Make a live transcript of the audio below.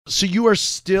So you are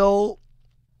still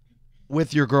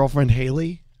with your girlfriend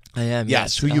Hayley? I am.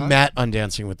 Yes, who you met on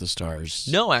Dancing with the Stars.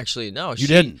 No, actually, no. You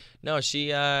didn't? No,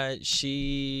 I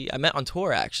met on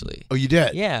tour, actually. Oh, you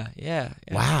did? Yeah.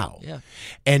 Wow. Yeah.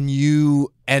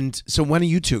 And so when are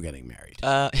you two getting married?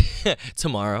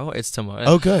 Tomorrow. It's tomorrow.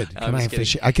 Oh, good.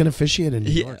 I can officiate in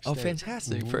New York. Oh,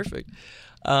 fantastic. Perfect.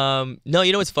 No,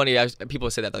 you know what's funny? People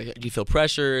say that, like, do you feel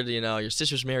pressured? You know, your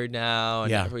sister's married now.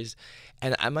 And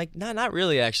and I'm like, nah, not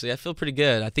really, actually. I feel pretty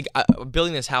good. I think I'm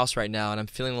building this house right now, and I'm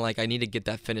feeling like I need to get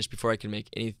that finished before I can make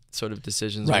any sort of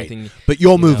decisions or anything. But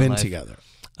you'll move in together.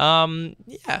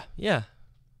 Yeah.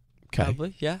 Okay.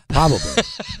 Probably, yeah. Probably.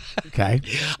 Okay.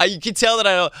 You can tell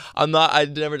that I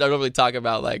don't really talk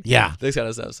about like this kind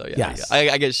of stuff. So yeah, yes.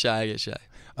 I get shy.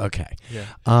 Okay.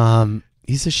 Yeah.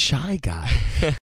 He's a shy guy.